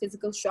you have a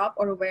physical shop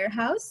or a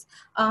warehouse.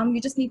 You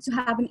just need to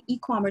have an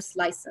e-commerce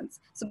license.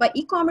 So by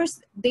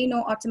e-commerce, they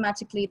know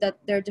automatically that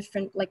there are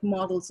different like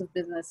models of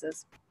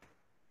businesses.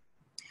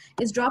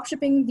 Is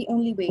dropshipping the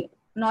only way?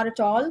 Not at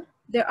all.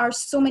 There are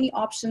so many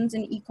options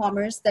in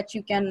e-commerce that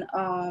you can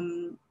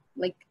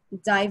like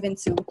dive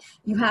into.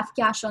 You have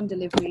cash on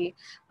delivery,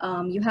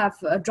 you have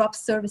drop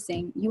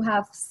servicing, you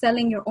have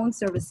selling your own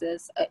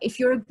services. If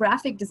you're a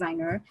graphic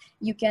designer,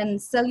 you can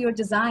sell your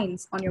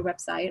designs on your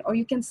website, or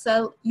you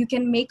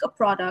can make a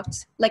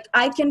product. Like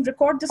I can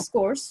record this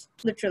course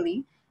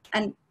literally,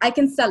 and I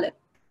can sell it.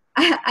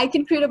 I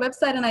can create a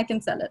website and I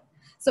can sell it.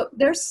 So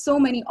there's so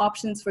many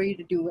options for you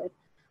to do it.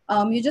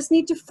 You just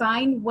need to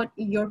find what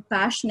you're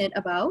passionate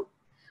about.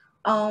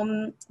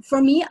 For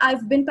me,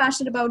 I've been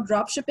passionate about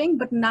dropshipping,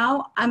 but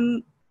now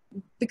I'm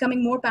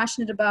becoming more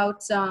passionate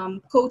about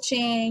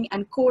coaching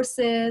and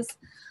courses.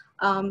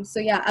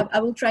 So yeah, I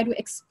will try to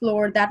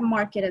explore that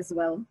market as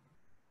well.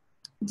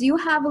 Do you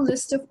have a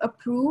list of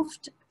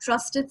approved,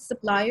 trusted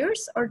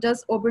suppliers, or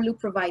does Oberlo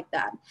provide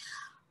that?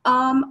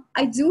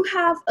 I do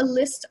have a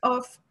list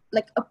of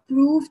like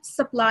approved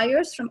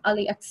suppliers from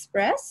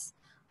AliExpress.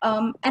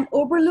 And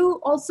Oberlo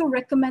also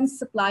recommends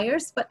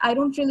suppliers, but I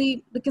don't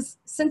really, because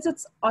since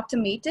it's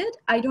automated,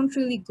 I don't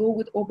really go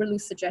with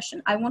Oberlo's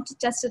suggestion. I want to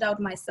test it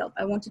out myself.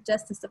 I want to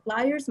test the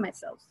suppliers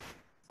myself.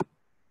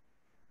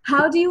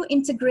 How do you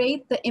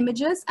integrate the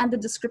images and the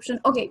description?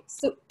 Okay,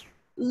 so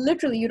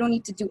literally you don't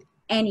need to do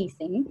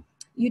anything.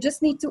 You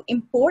just need to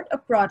import a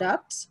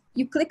product.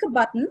 You click a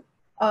button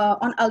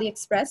on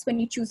AliExpress when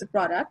you choose a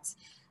product,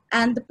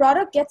 and the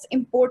product gets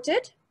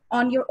imported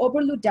on your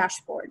Oberlo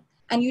dashboard.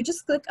 And you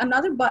just click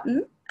another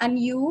button and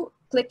you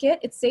click it,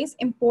 it says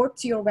import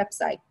to your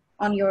website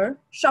on your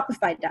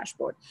Shopify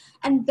dashboard.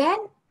 And then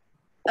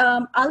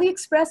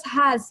AliExpress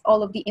has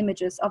all of the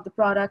images of the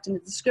product and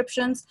the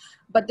descriptions,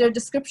 but their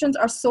descriptions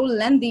are so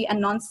lengthy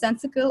and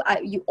nonsensical,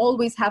 you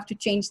always have to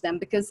change them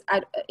because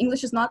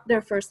English is not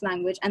their first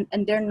language, and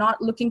they're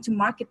not looking to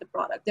market the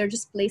product, they're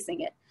just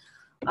placing it.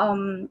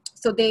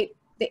 So the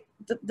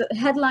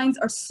headlines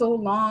are so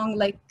long,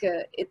 like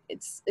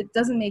it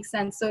doesn't make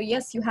sense. So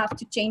yes, you have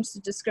to change the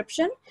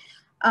description.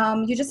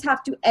 You just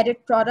have to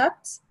edit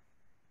products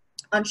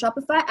on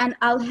Shopify, and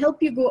I'll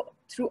help you go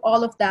through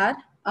all of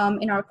that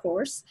in our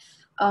course.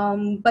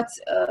 But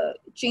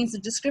change the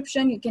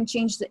description, you can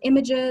change the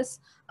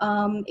images.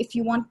 If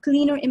you want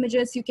cleaner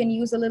images, you can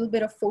use a little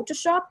bit of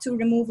Photoshop to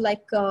remove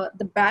like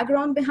the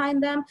background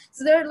behind them.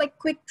 So there are like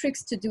quick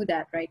tricks to do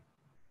that, right?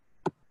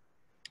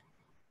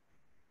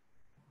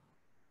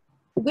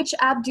 Which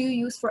app do you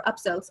use for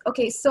upsells?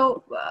 Okay,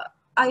 so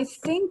I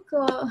think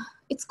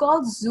it's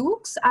called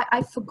Zoox.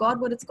 I forgot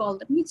what it's called.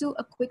 Let me do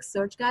a quick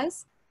search,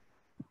 guys,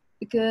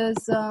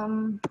 because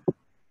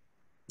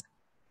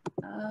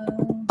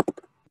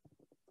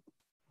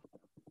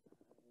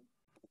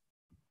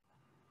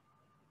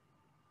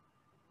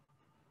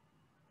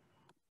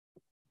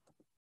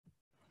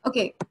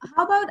okay,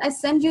 how about I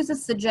send you the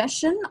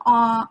suggestion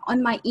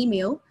on my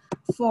email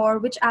for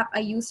which app I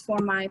use for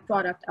my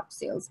product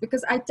upsales,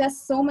 because I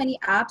test so many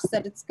apps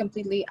that it's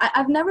completely,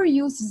 I've never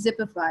used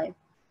Zipify.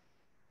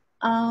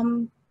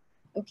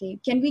 Okay,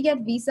 can we get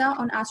visa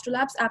on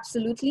Astrolabs?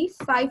 Absolutely,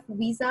 5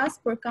 visas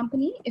per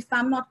company, if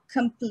I'm not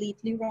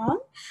completely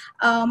wrong.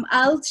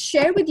 I'll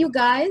share with you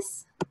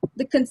guys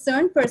the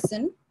concerned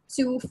person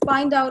to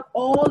find out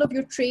all of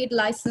your trade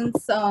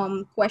license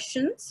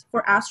questions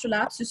for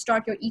Astrolabs to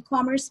start your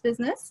e-commerce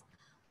business.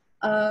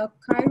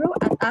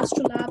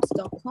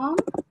 Cairo@astrolabs.com.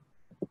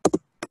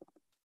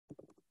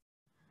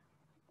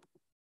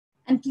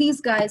 And please,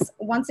 guys,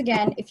 once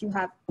again, if you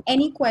have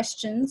any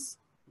questions,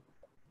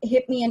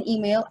 hit me an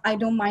email. I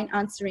don't mind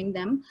answering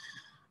them.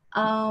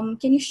 Can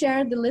you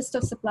share the list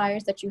of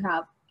suppliers that you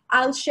have?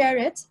 I'll share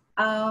it.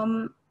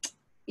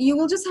 You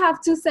will just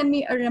have to send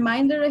me a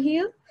reminder,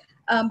 Raheel,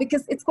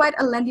 because it's quite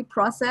a lengthy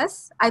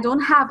process. I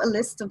don't have a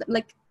list of them.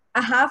 Like,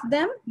 I have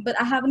them, but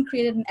I haven't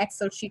created an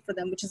Excel sheet for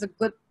them, which is a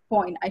good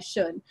point. I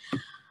should.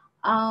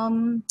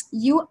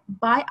 You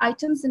buy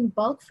items in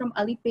bulk from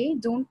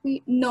Alipay, don't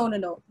we? No.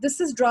 This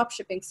is drop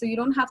shipping, so you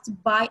don't have to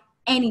buy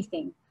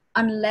anything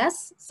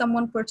unless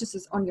someone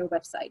purchases on your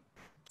website.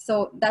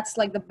 So that's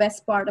like the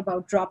best part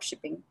about drop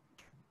shipping.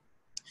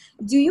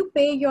 Do you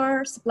pay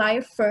your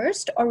supplier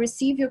first or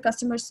receive your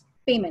customer's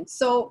payment?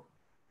 So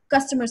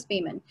customer's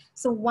payment.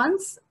 So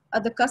once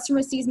the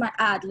customer sees my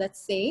ad,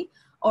 let's say,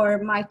 or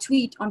my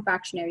tweet on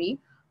Pactionary,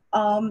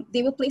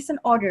 they will place an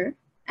order.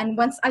 And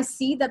once I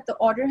see that the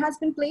order has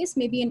been placed,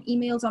 maybe in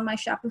emails on my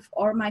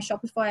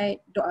Shopify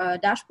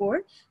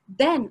dashboard,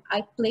 then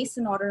I place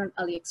an order on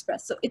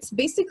AliExpress. So it's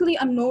basically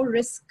a no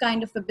risk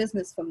kind of a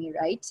business for me,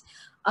 right?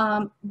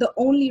 The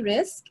only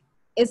risk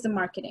is the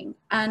marketing,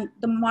 and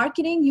the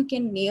marketing you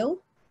can nail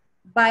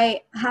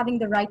by having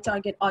the right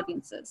target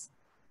audiences.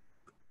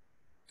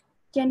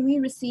 Can we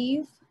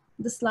receive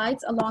the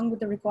slides along with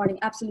the recording?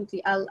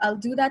 Absolutely.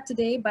 I'll do that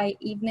today by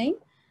evening.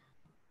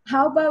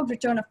 How about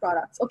return of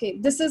products? Okay,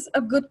 this is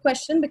a good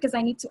question because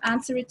I need to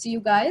answer it to you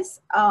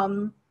guys.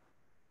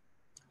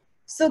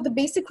 So the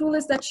basic rule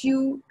is that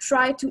you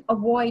try to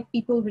avoid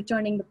people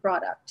returning the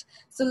product.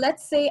 So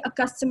let's say a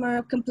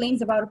customer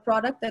complains about a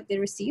product that they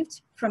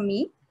received from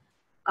me,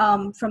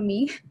 and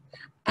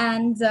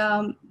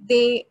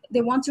they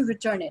want to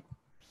return it.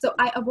 So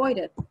I avoid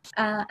it,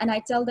 and I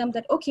tell them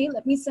that, okay,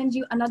 let me send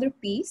you another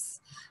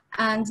piece,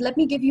 and let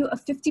me give you a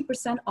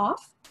 50%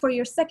 off for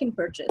your second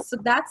purchase. So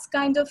that's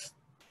kind of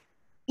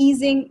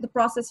easing the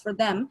process for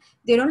them.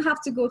 They don't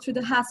have to go through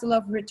the hassle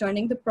of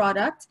returning the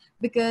product,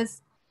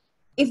 because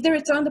if they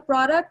return the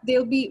product,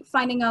 they'll be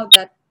finding out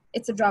that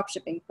it's a drop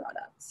shipping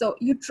product. So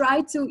you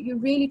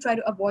really try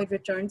to avoid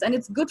returns, and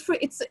it's good for,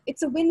 it's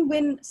a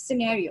win-win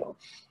scenario.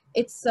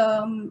 It's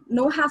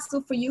no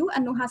hassle for you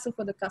and no hassle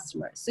for the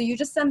customer. So you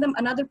just send them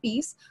another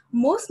piece.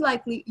 Most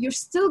likely you're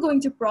still going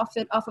to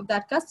profit off of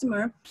that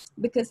customer,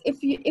 because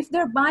if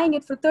they're buying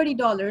it for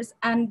 $30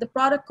 and the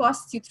product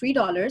costs you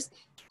 $3,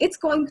 it's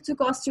going to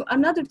cost you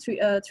another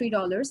 $3,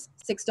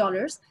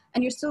 $6,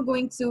 and you're still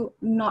going to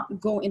not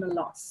go in a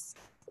loss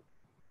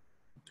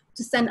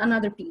to send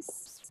another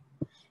piece.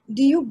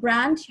 Do you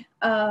brand,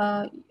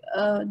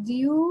 do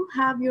you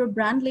have your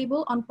brand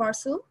label on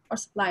parcel or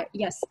supplier?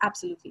 Yes,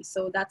 absolutely.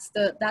 So that's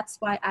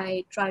why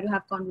I try to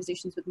have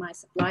conversations with my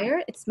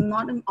supplier. It's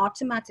not an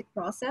automatic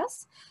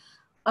process.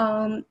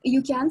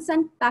 You can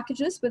send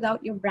packages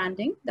without your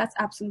branding. That's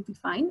absolutely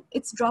fine.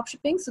 It's drop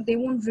shipping, so they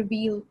won't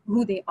reveal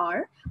who they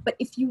are. But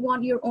if you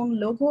want your own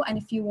logo, and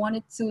if you want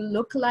it to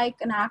look like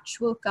an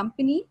actual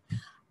company,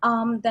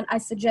 then I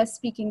suggest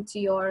speaking to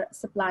your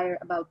supplier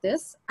about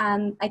this.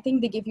 And I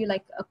think they give you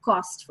like a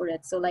cost for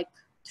it. So like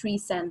 3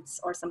 cents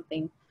or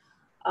something.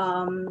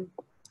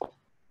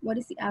 What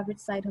is the average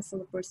side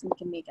hustle a person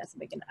can make as a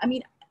beginner? I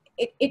mean,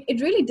 it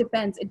really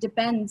depends. It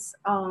depends.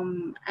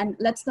 And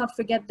let's not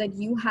forget that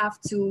you have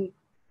to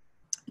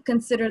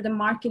consider the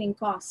marketing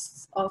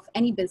costs of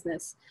any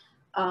business.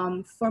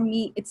 For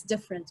me, it's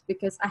different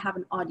because I have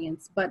an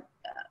audience. But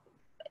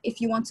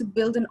if you want to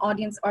build an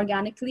audience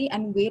organically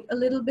and wait a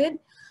little bit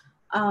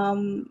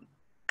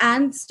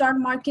and start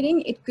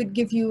marketing, it could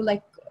give you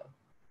like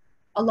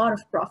a lot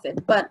of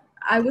profit. But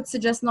I would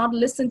suggest not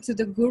listen to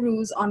the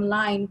gurus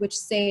online which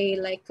say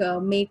like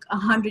make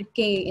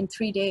 100K in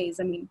 3 days.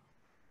 I mean,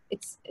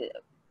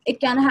 it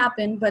can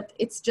happen, but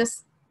it's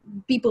just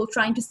people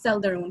trying to sell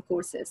their own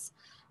courses.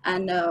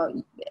 And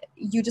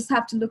you just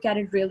have to look at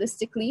it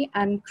realistically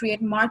and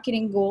create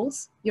marketing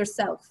goals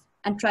yourself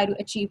and try to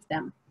achieve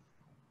them.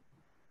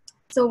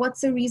 So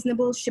what's a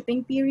reasonable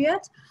shipping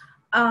period?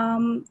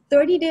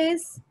 30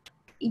 days,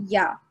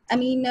 yeah. I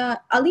mean,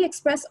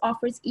 AliExpress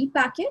offers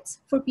e-packets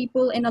for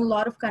people in a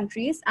lot of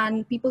countries,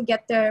 and people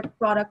get their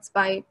products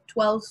by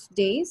 12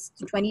 days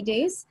to 20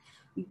 days.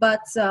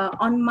 But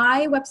on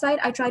my website,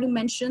 I try to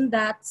mention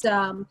that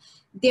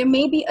there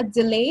may be a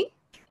delay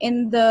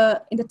in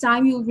the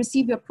time you'll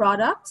receive your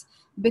product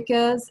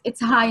because it's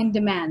high in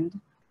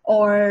demand,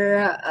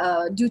 or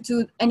due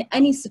to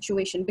any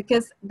situation,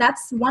 because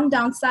that's one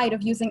downside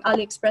of using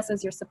AliExpress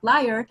as your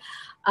supplier.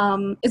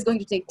 Is going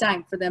to take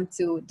time for them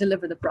to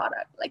deliver the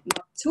product, like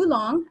not too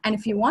long. And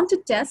if you want to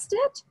test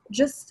it,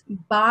 just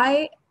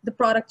buy the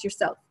product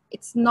yourself.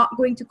 It's not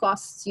going to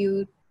cost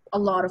you a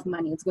lot of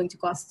money. It's going to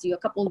cost you a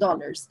couple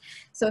dollars.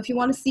 So if you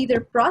want to see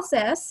their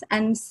process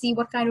and see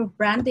what kind of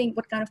branding,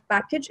 what kind of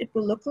package it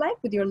will look like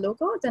with your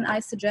logo, then I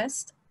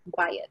suggest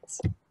buy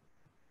it.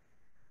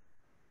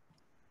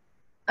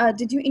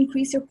 Did you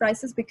increase your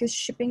prices because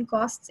shipping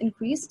costs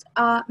increased?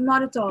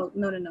 Not at all.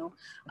 No.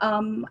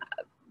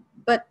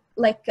 But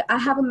like, I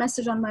have a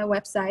message on my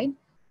website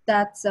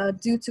that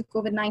due to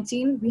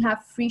COVID-19, we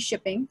have free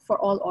shipping for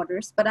all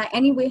orders. But I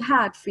anyway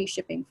had free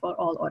shipping for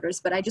all orders.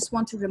 But I just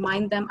want to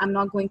remind them I'm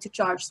not going to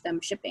charge them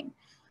shipping.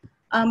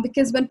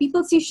 Because when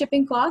people see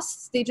shipping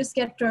costs, they just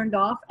get turned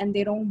off and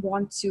they don't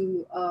want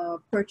to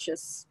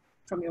purchase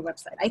from your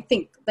website. I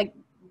think like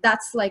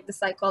that's like the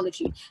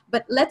psychology.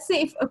 But let's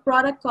say if a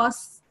product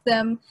costs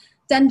them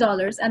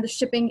 $10 and the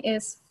shipping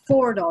is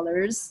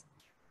 $4,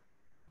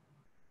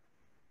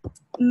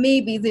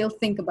 maybe they'll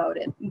think about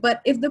it.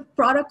 But if the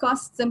product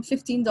costs them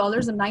 $15 or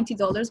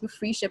 $90 with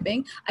free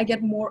shipping, I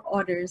get more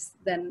orders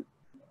than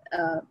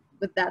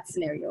with that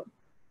scenario.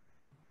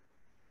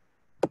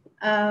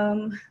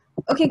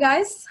 Okay,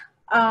 guys,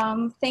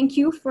 thank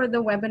you for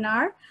the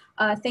webinar.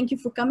 Thank you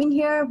for coming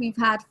here. We've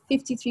had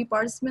 53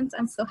 participants.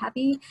 I'm so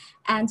happy.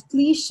 And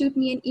please shoot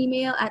me an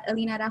email at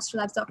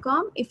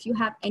alina@astrolabs.com if you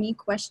have any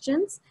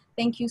questions.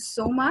 Thank you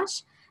so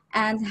much.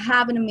 And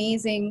have an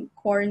amazing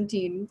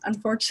quarantine,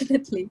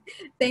 unfortunately.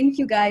 Thank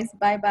you, guys.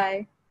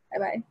 Bye-bye.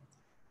 Bye-bye.